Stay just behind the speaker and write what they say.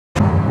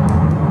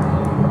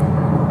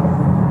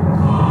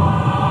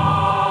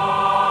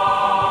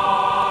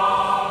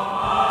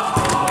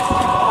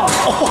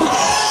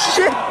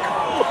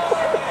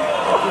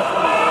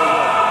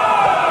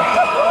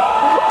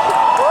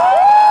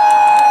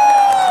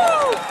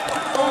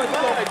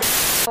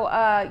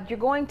you're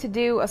going to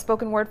do a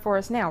spoken word for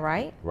us now,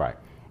 right? Right.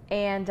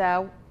 And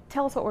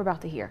tell us what we're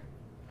about to hear.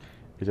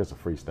 It's just a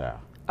freestyle.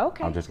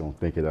 Okay. I'm just going to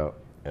think it up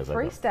as I go.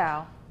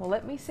 Freestyle. Well,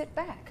 let me sit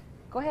back.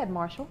 Go ahead,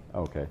 Marshall.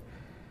 Okay.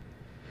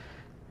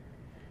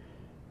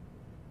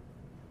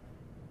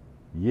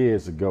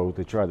 Years ago,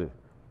 they tried to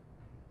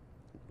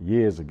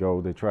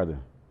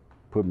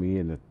put me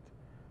in the,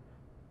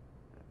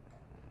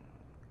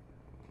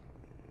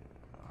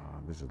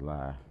 this is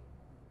live.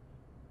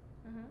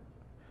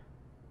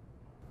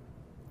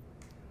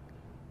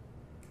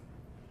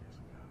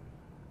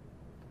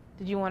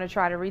 Did you want to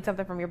try to read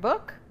something from your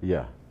book?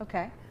 Yeah.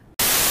 Okay.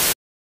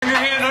 Your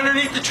hand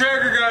underneath the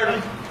tracker guard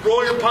and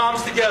roll your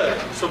palms together.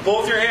 So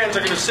both your hands are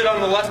going to sit on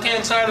the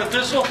left-hand side of the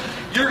pistol.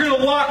 You're going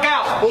to walk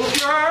out. Both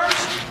your arms,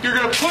 you're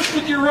going to push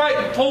with your right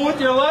and pull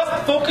with your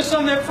left. Focus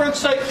on that front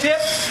sight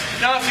tip.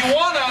 Now, if you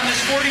want on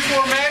this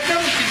 44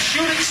 Magnum, you can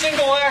shoot it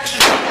single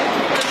action.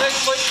 With a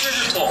nice light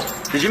trigger pull.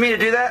 Did you mean to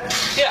do that?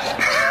 Yeah.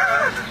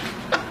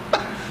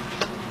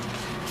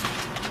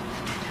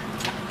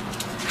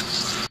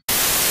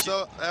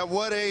 So, at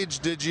what age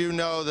did you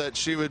know that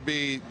she would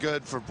be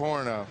good for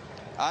porno?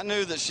 I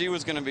knew that she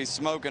was going to be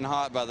smoking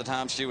hot by the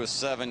time she was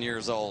 7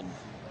 years old.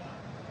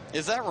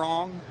 Is that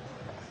wrong?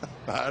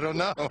 I don't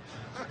know.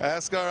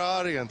 Ask our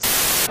audience.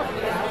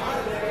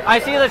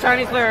 I see the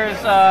Chinese players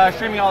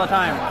streaming all the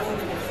time.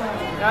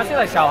 Yeah, I see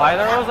like Xiaohai,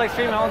 they're always like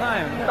streaming all the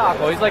time.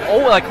 Dago, he's like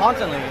like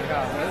constantly.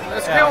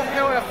 It's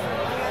KOF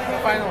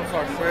finals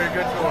are very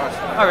good to watch.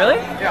 Oh really?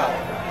 Yeah.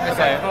 It's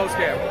Okay. like close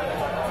game.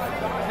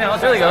 Yeah,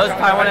 it's really good. It's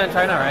Taiwan and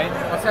China, right?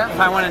 What's that?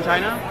 Taiwan and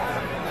China?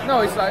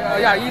 No, it's like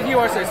yeah, he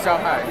was in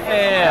Shanghai.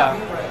 Yeah.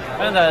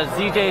 And the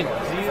ZJ,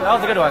 that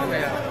was a good one.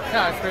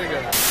 Yeah, it's pretty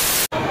good.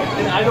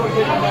 And I don't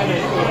get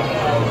money.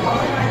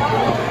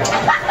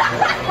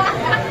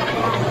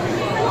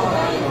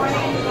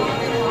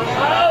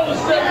 Oh,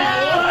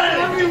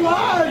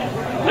 71!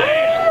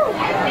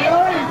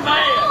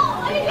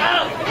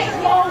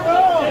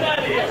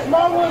 71!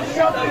 Small one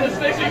shot. This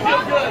makes me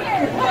feel good.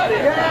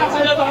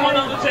 Yeah, another one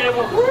on the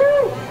table.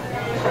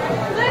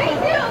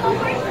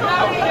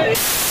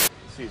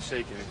 See it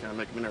shaking, it kind of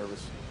makes me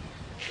nervous.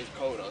 It's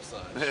cold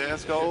outside. Yeah,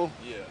 it's cold?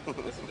 Yeah, that's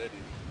what that is.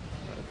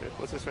 Okay,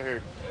 what's this right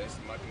here? That's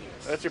my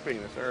penis. That's your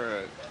penis,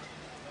 alright.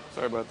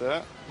 Sorry about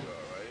that.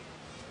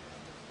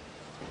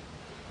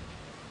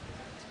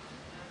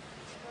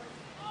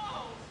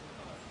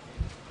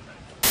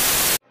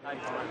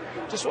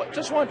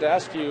 Just wanted to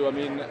ask you, I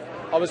mean,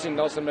 obviously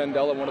Nelson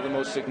Mandela, one of the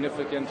most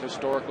significant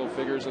historical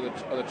figures of the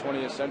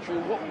 20th century.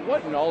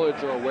 What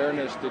knowledge or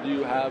awareness did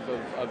you have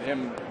of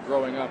him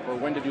growing up, or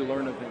when did you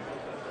learn of him?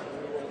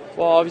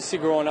 Well, obviously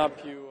growing up,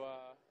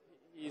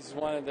 he's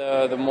one of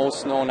the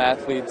most known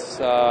athletes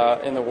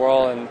in the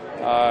world, and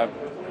a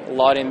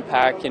lot of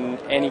impact in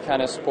any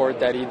kind of sport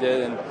that he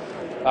did, and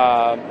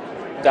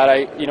that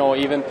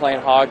even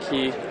playing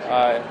hockey,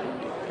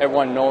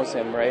 everyone knows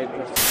him, right?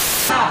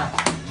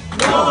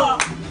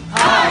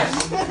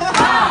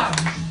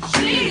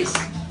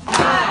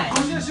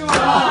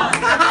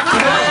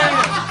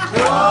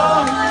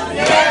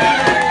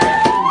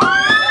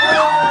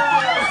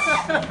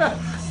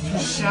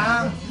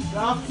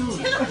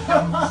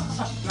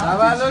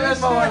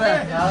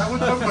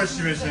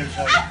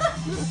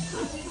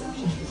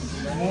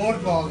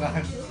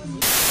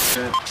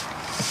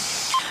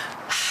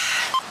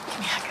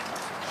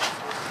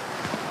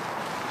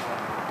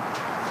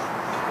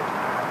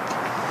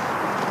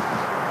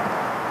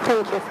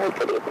 Thank you for a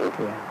good evening.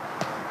 Yeah.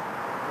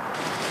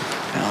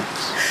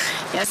 Alex.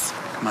 Yes?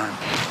 Come on.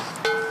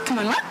 Come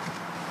on, what?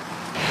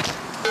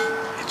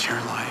 It's your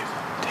life.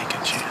 Take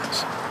a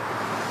chance.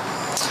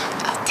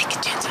 I'll take a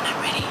chance when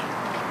I'm ready.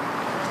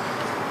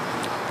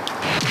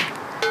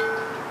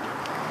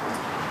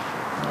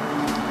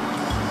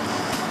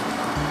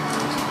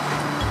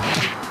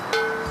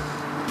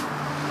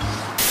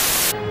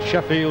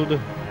 Sheffield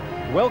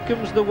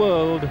welcomes the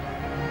world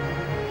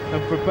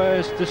and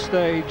prepares to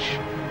stage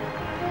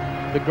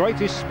the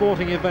greatest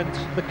sporting event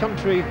the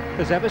country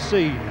has ever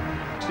seen.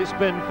 It's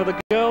been for the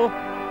girl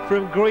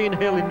from Green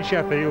Hill in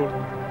Sheffield.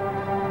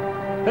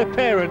 Her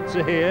parents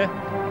are here,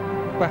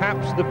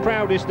 perhaps the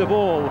proudest of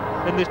all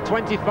in this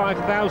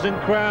 25,000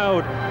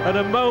 crowd, and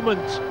a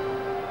moment,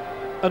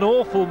 an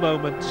awful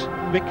moment,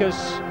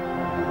 because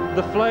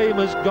the flame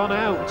has gone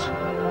out.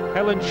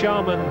 Helen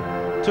Sharman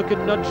took a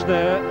nudge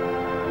there,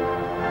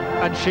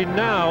 and she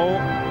now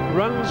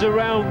runs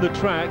around the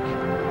track,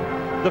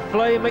 the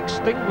flame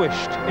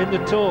extinguished in the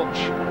torch,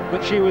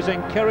 but she was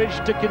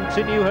encouraged to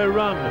continue her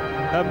run.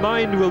 Her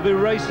mind will be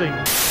racing.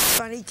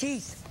 Funny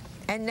teeth,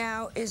 and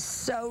now is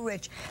so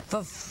rich.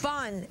 For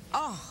fun,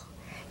 oh,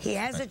 he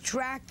has a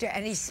tractor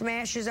and he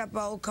smashes up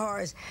old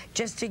cars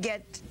just to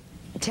get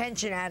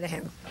tension out of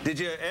him. Did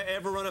you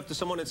ever run up to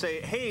someone and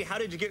say, hey, how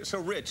did you get so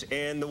rich?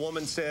 And the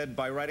woman said,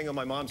 by riding on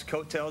my mom's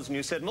coattails, and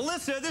you said,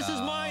 Melissa, this is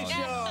my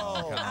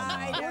show.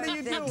 I What are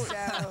you don't think doing?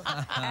 so.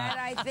 And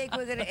I think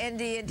we're going to end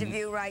the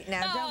interview right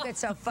now. Don't get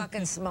so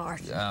fucking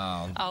smart.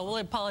 We'll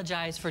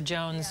apologize for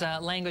Joan's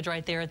language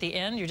right there at the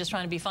end. You're just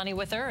trying to be funny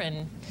with her,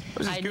 and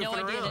I had no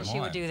idea that she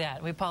would do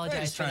that. We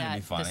apologize for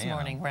that this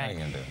morning. Right.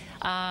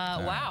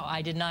 Wow,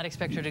 I did not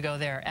expect her to go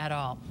there at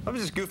all. I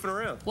was just goofing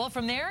around. Well,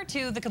 from there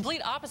to the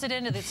complete opposite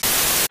end of this.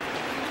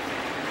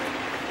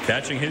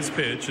 Catching his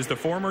pitch is the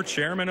former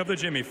chairman of the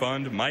Jimmy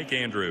Fund, Mike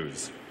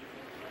Andrews.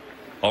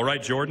 All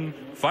right, Jordan,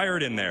 fire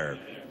it in there.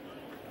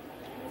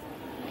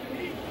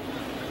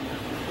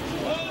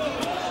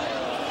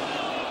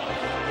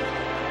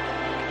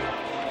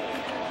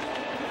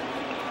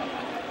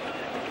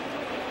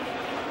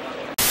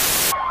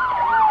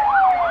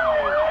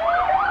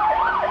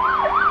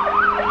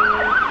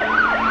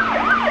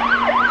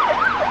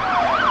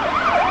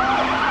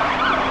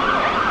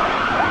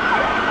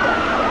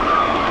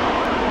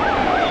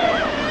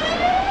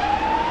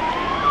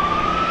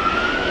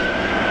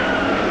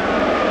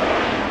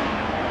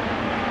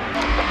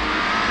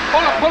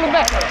 Pull him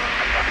back.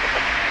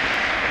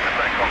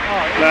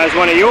 That's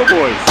one of your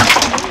boys.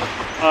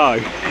 Oh.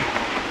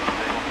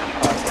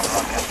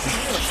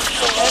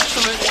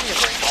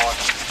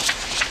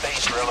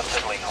 Speed's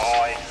relatively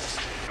high.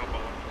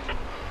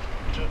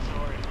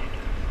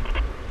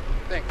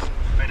 Thanks.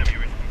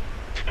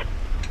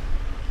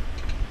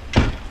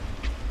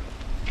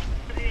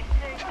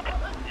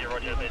 Yeah,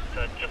 Roger.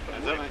 That's just the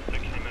that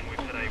came in with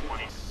today.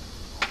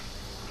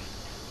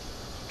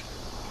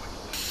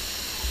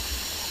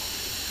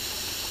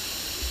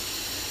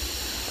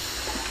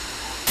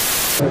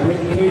 We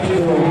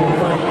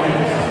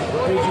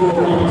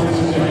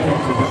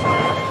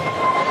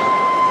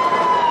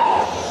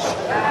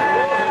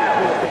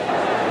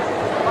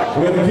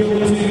have a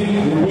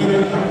guillotine, the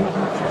winner.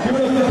 Give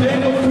it up to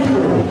Daniel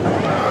Cooper.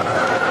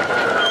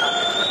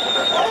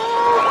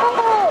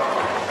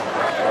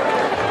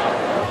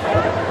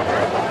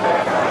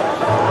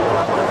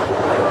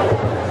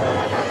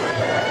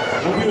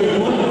 We'll give it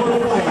one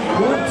more fight,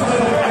 one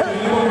title match, and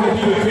then we're going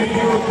to do a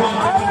video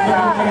contest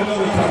and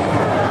another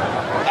title.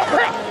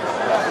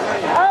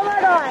 Oh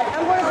my God,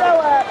 I'm going to throw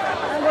up.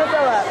 I'm going to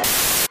throw up.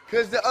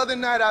 Because the other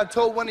night I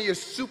told one of your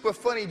super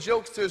funny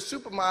jokes to a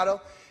supermodel,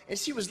 and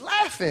she was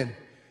laughing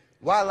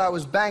while I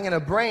was banging her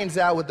brains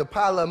out with the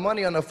pile of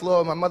money on the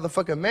floor of my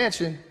motherfucking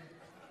mansion.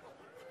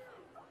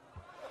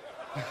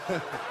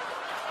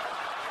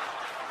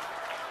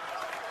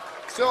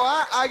 So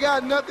I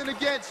got nothing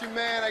against you,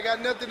 man. I got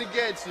nothing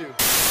against you.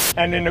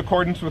 And in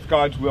accordance with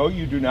God's will,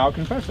 you do now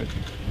confess it.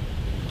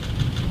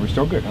 We're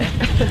still good, huh?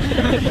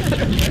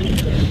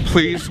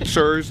 Please,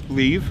 sirs,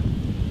 leave.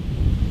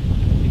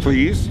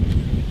 Please.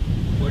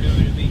 Where do you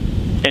want to be?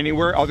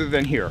 Anywhere other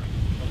than here.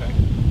 Okay.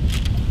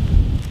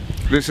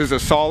 This is a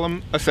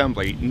solemn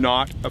assembly,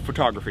 not a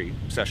photography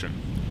session.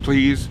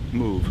 Please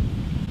move,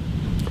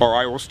 or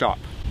I will stop.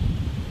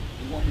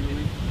 You want me to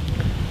leave?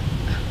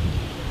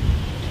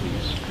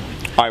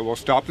 I will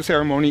stop the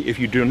ceremony if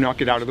you do not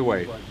get out of the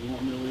way. You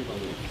want me to leave?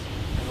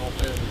 I'll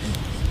leave.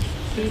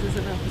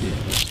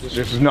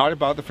 This is not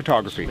about the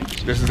photography.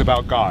 This is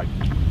about God.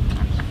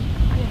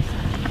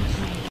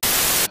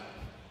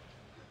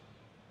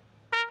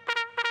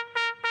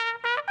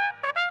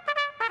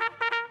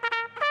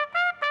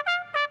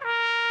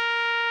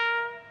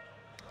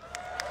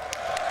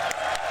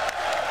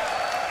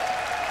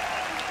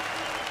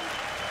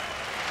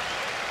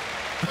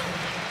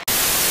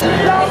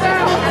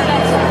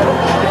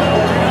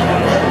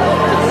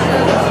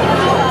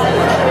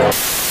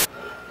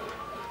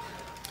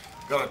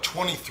 Got a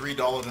 $23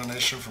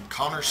 donation from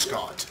Connor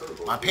Scott.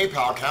 My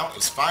PayPal account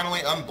is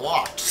finally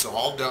unblocked, so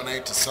I'll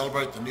donate to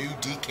celebrate the new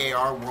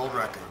DKR world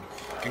record.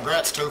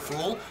 Congrats,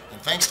 Tofool,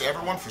 and thanks to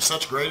everyone for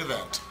such a great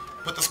event.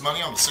 Put this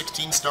money on the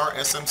 16-star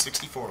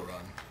SM64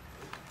 run.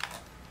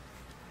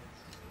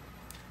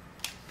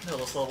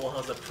 This level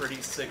has a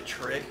pretty sick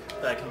trick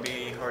that can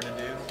be hard to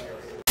do.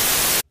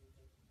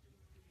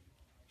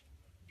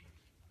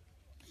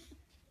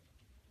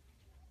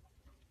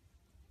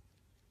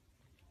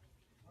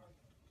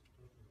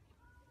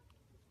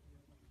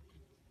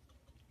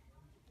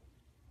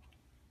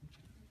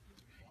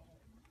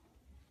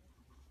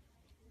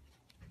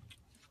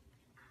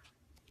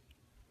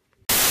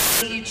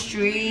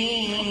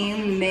 Dream